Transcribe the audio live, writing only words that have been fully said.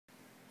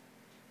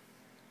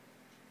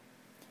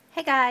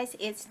Hey guys,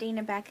 it's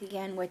Dina back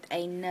again with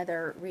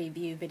another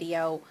review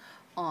video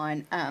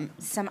on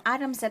some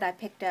items that I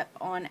picked up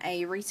on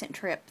a recent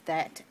trip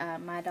that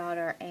my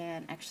daughter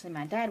and actually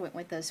my dad went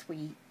with us.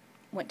 We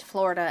went to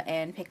Florida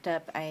and picked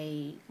up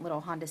a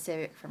little Honda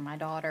Civic for my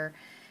daughter,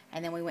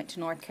 and then we went to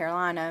North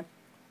Carolina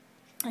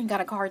and got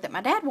a card that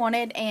my dad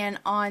wanted. And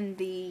on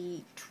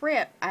the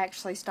trip I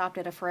actually stopped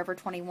at a Forever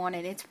 21,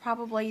 and it's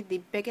probably the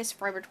biggest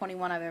Forever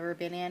 21 I've ever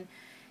been in.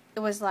 It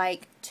was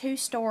like 2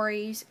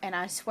 stories, and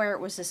I swear it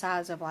was the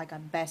size of like a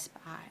Best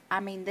Buy. I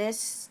mean, this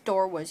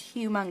store was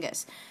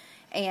humongous.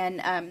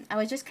 And I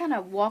was just kind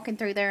of walking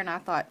through there, and I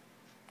thought,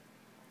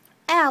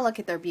 I'll look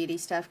at their beauty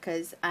stuff,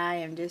 because I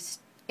am just,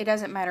 it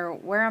doesn't matter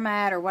where I'm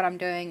at or what I'm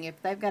doing.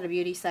 If they've got a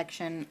beauty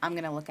section, I'm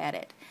going to look at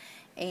it.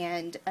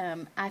 And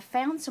I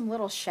found some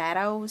little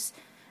shadows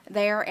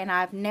there, and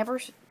I've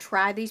never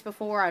tried these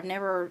before. I've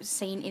never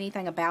seen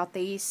anything about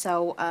these,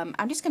 so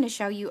I'm just going to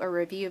show you a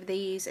review of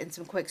these and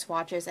some quick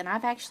swatches. And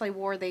I've actually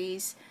wore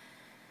these,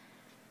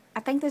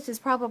 I think this is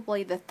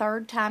probably the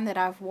 3rd time that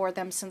I've wore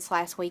them since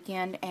last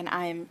weekend, and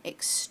I'm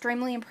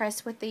extremely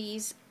impressed with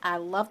these. I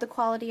love the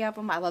quality of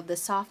them. I love the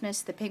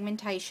softness, the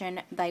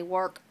pigmentation. They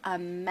work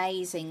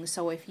amazing.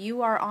 So if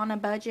you are on a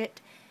budget,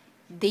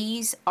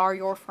 these are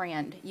your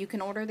friend. You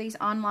can order these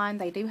online.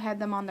 They do have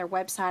them on their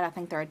website. I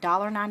think they're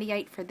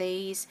 $1.98 for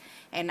these,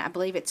 and I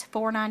believe it's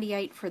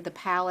 $4.98 for the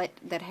palette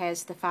that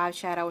has the 5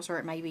 shadows, or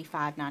it may be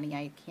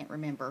 $5.98. Can't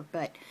remember,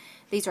 but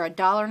these are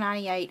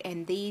 $1.98,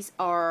 and these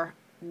are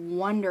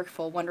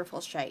wonderful, wonderful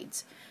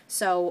shades.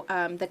 So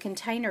the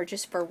container,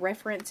 just for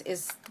reference,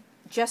 is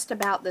just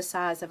about the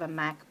size of a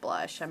MAC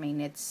blush. I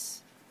mean,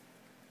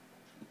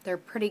 they're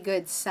pretty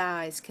good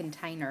size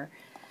container.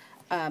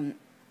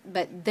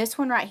 But this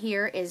one right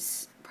here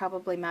is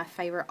probably my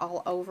favorite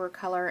all over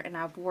color, and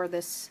I've wore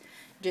this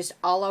just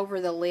all over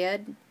the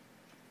lid,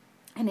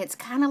 and it's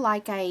kind of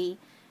like a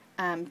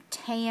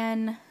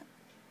tan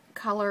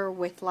color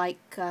with like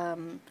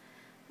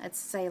let's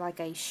say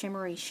like a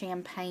shimmery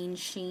champagne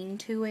sheen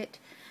to it.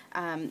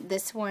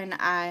 This one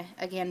I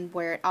again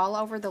wear it all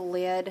over the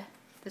lid.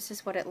 This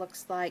is what it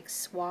looks like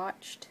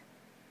swatched,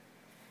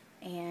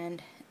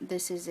 and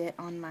this is it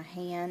on my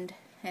hand,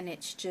 and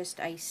it's just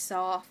a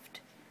soft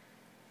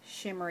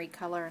shimmery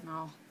color, and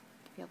I'll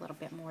give you a little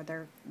bit more.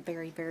 They're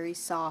very, very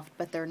soft,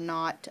 but they're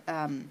not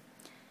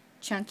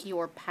chunky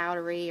or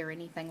powdery or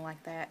anything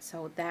like that.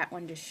 So that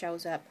one just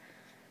shows up.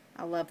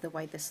 I love the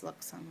way this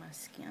looks on my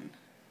skin.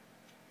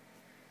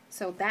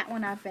 So that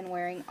one I've been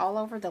wearing all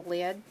over the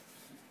lid,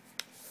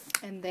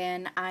 and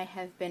then I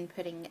have been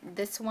putting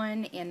this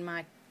one in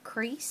my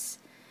crease,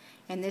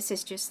 and this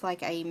is just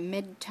like a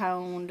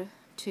mid-toned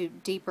to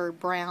deeper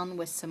brown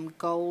with some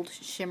gold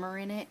shimmer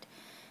in it.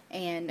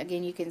 And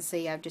again, you can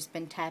see I've just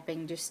been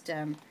tapping,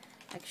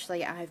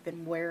 actually I've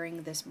been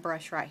wearing this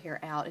brush right here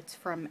out. It's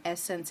from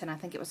Essence, and I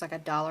think it was like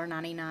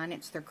 $1.99.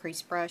 It's their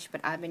crease brush,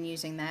 but I've been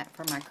using that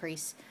for my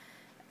crease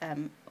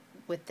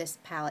with this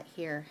palette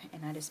here,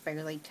 and I just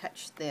barely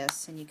touched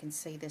this, and you can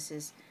see this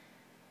is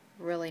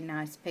really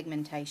nice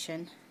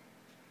pigmentation.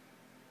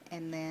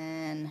 And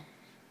then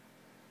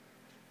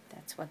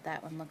that's what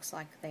that one looks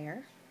like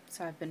there.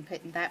 So I've been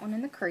putting that one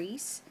in the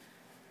crease.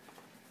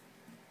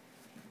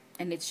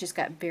 And it's just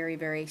got very,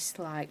 very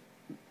slight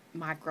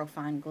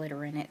microfine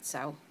glitter in it,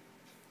 so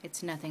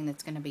it's nothing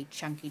that's going to be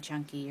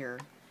chunky or,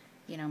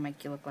 you know,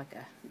 make you look like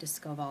a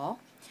disco ball.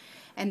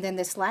 And then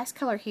this last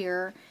color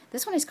here,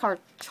 this one is called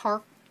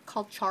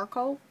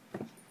Charcoal,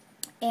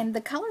 and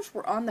the colors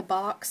were on the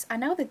box. I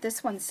know that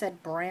this one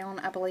said brown,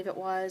 I believe it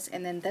was,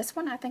 and then this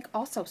one I think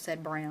also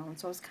said brown,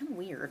 so it's kind of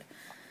weird.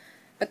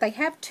 But they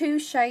have 2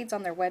 shades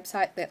on their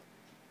website that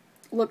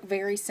look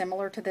very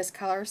similar to this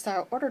color, so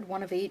I ordered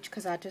one of each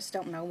because I just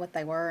don't know what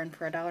they were, and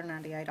for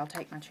 $1.98 I'll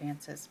take my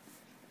chances.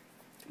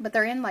 But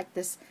they're in like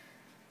this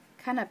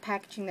kind of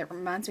packaging that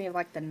reminds me of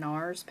like the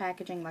NARS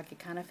packaging, like it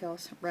kind of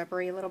feels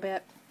rubbery a little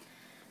bit.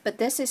 But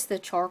this is the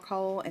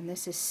Charcoal, and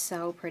this is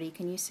so pretty.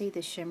 Can you see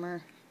the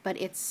shimmer?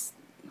 But it's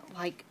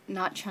like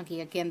not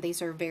chunky. Again,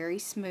 these are very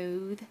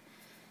smooth,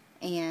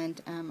 and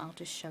I'll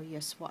just show you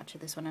a swatch of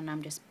this one, and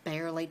I'm just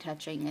barely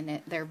touching,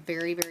 and they're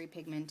very, very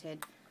pigmented.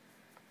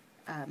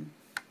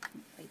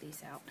 Lay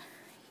these out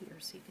here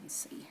so you can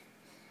see.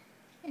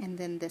 And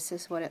then this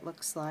is what it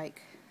looks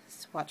like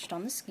swatched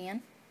on the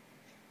skin.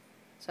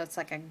 So it's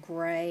like a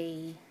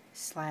gray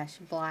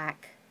 /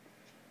 black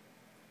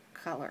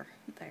color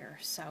there.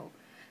 So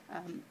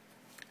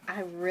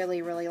I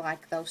really, really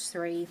like those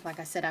 3. Like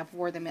I said, I've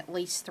wore them at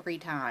least 3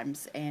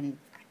 times, and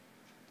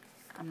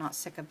I'm not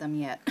sick of them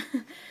yet.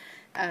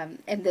 And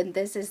then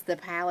this is the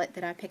palette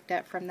that I picked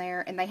up from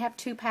there, and they have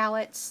 2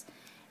 palettes.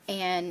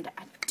 And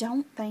I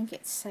don't think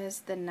it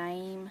says the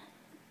name,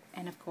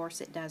 and of course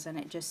it doesn't.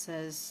 It just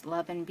says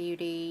Love and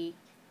Beauty,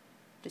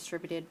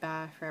 distributed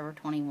by Forever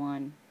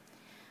 21.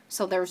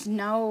 So there's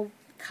no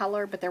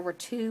color, but there were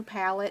 2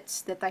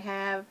 palettes that they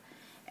have,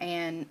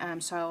 and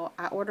so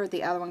I ordered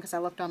the other one because I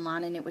looked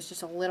online, and it was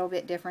just a little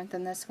bit different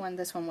than this one.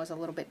 This one was a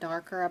little bit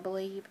darker, I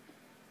believe.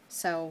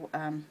 So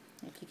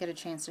if you get a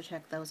chance to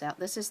check those out.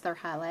 This is their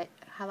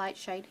highlight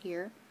shade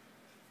here.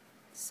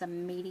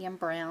 some medium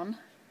brown.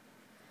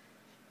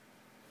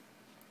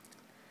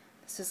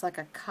 This is like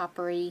a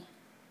coppery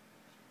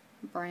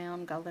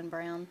brown, golden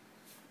brown.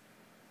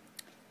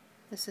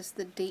 This is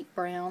the deep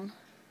brown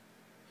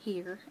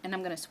here, and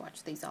I'm going to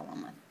swatch these all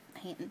on my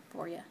hand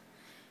for you.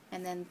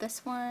 And then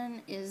this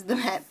one is the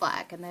matte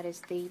black, and that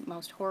is the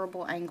most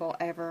horrible angle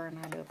ever, and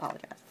I do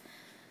apologize.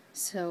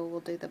 So we'll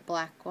do the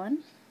black one.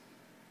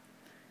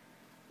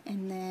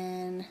 And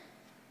then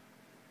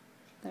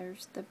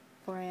there's the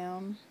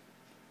brown,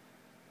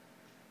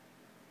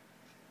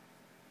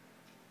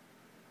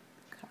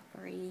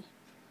 coppery,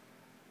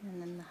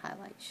 and then the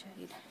highlight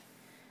shade.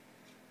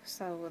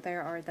 So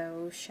there are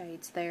those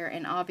shades there,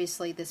 and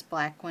obviously this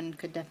black one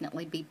could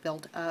definitely be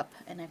built up,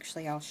 and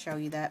actually I'll show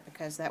you that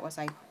because that was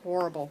a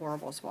horrible,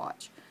 horrible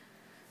swatch.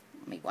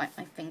 Let me wipe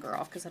my finger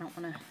off because I don't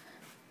want to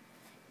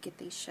get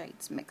these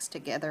shades mixed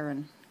together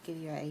and give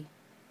you a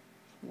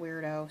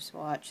weirdo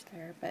swatch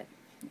there, but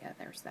yeah,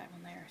 there's that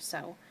one there.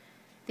 So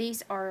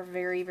these are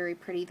very, very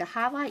pretty. The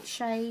highlight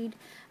shade,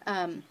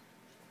 I'll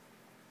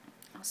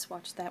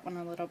swatch that one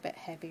a little bit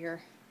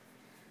heavier.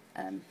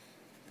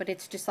 But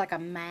it's just like a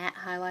matte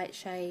highlight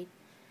shade,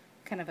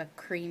 kind of a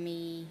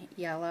creamy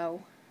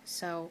yellow.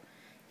 So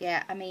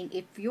yeah, I mean,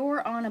 if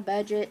you're on a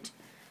budget,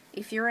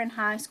 if you're in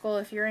high school,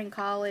 if you're in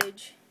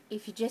college,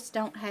 if you just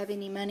don't have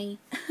any money,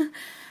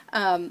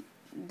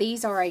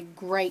 these are a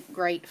great,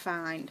 great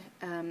find.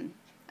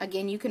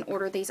 Again, you can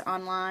order these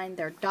online.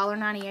 They're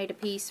 $1.98 a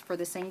piece for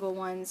the single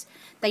ones.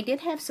 They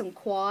did have some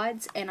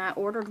quads, and I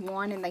ordered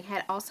one, and they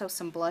had also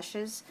some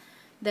blushes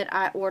that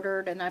I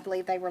ordered, and I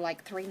believe they were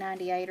like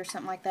 $3.98 or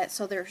something like that.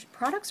 So their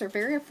products are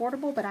very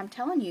affordable, but I'm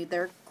telling you,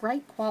 they're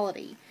great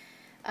quality.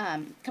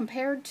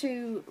 Compared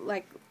to,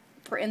 like,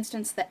 for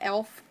instance, the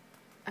e.l.f.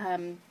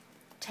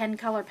 10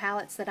 color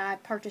palettes that I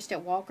purchased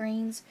at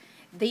Walgreens,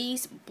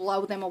 these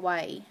blow them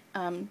away.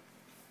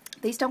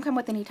 These don't come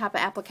with any type of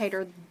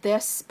applicator.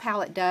 This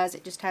palette does.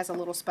 It just has a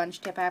little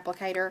sponge tip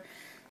applicator.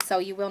 So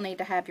you will need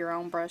to have your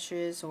own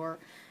brushes or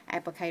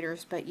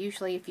applicators, but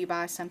usually if you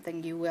buy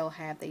something you will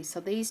have these. So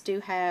these do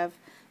have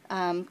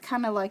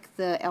kind of like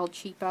the El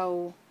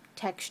Cheapo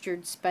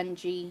textured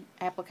spongy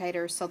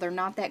applicators, so they're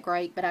not that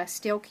great, but I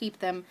still keep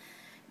them,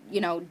 you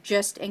know,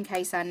 just in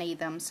case I need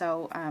them.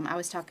 So I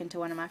was talking to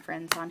one of my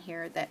friends on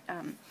here that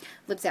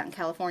lives out in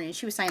California, and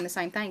she was saying the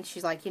same thing.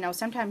 She's like, you know,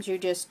 sometimes you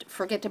just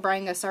forget to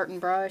bring a certain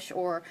brush,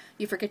 or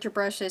you forget your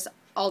brushes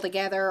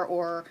altogether,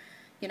 or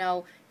you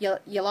know,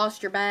 you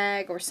lost your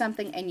bag or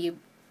something, and you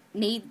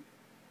need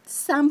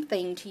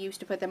something to use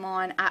to put them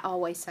on. I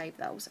always save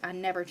those. I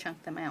never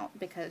chunk them out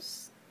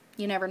because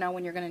you never know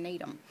when you're going to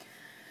need them.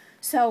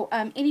 So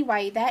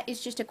anyway, that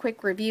is just a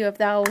quick review of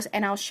those,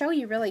 and I'll show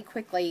you really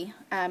quickly.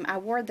 I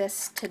wore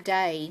this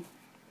today.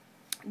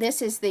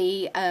 This is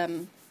the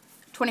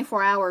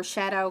 24-hour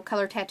shadow,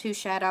 color tattoo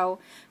shadow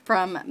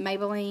from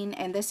Maybelline,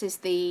 and this is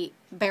the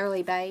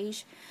Barely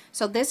Beige.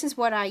 So this is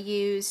what I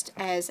used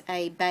as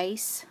a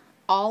base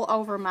all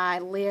over my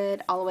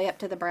lid, all the way up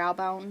to the brow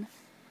bone.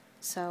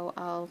 So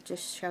I'll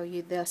just show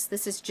you this.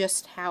 This is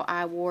just how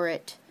I wore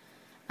it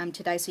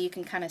today, so you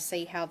can kind of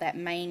see how that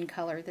main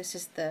color, this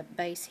is the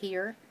base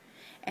here,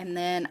 and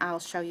then I'll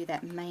show you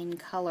that main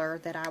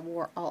color that I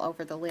wore all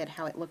over the lid,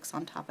 how it looks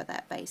on top of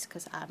that base,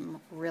 because I'm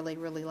really,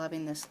 really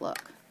loving this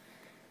look.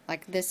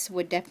 Like, this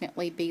would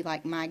definitely be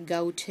like my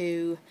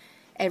go-to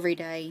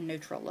everyday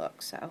neutral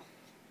look. So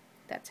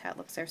that's how it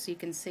looks there. So you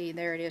can see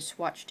there it is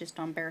swatched just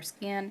on bare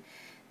skin.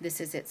 This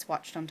is it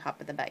swatched on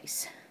top of the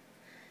base.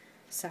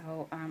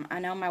 So I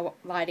know my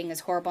lighting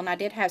is horrible, and I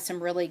did have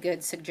some really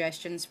good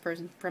suggestions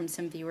from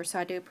some viewers, so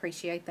I do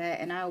appreciate that,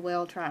 and I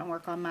will try and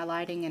work on my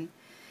lighting, and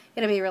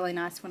it'll be really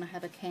nice when I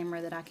have a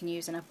camera that I can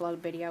use and upload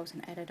videos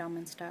and edit them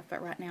and stuff,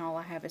 but right now all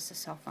I have is a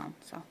cell phone,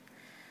 so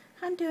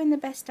I'm doing the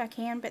best I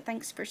can, but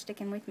thanks for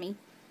sticking with me.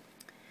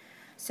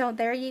 So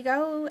there you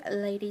go,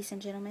 ladies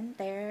and gentlemen.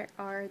 There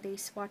are the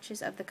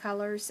swatches of the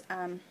colors.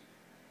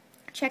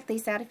 Check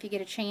these out if you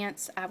get a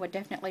chance. I would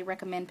definitely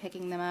recommend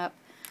picking them up.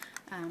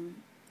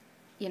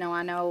 You know,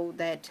 I know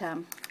that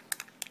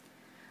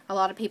a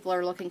lot of people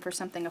are looking for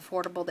something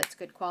affordable that's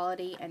good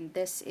quality, and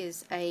this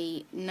is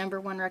a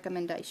 #1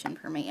 recommendation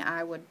for me.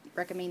 I would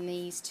recommend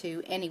these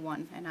to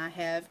anyone, and I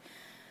have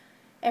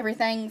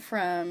everything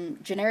from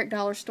generic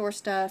dollar store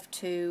stuff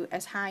to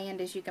as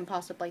high-end as you can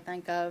possibly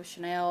think of,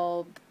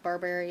 Chanel,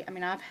 Burberry. I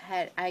mean,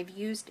 I've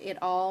used it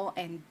all,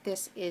 and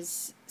this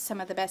is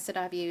some of the best that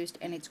I've used,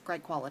 and it's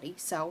great quality.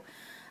 So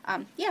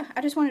yeah,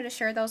 I just wanted to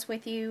share those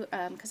with you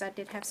because I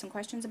did have some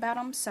questions about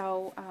them.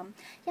 So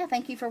yeah,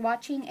 thank you for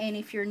watching, and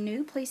if you're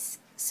new, please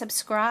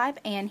subscribe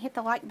and hit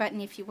the like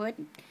button if you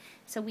would,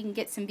 so we can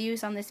get some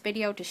views on this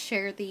video to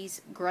share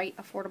these great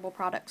affordable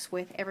products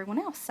with everyone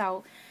else.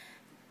 So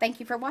thank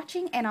you for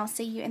watching, and I'll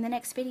see you in the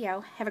next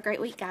video. Have a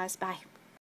great week, guys. Bye.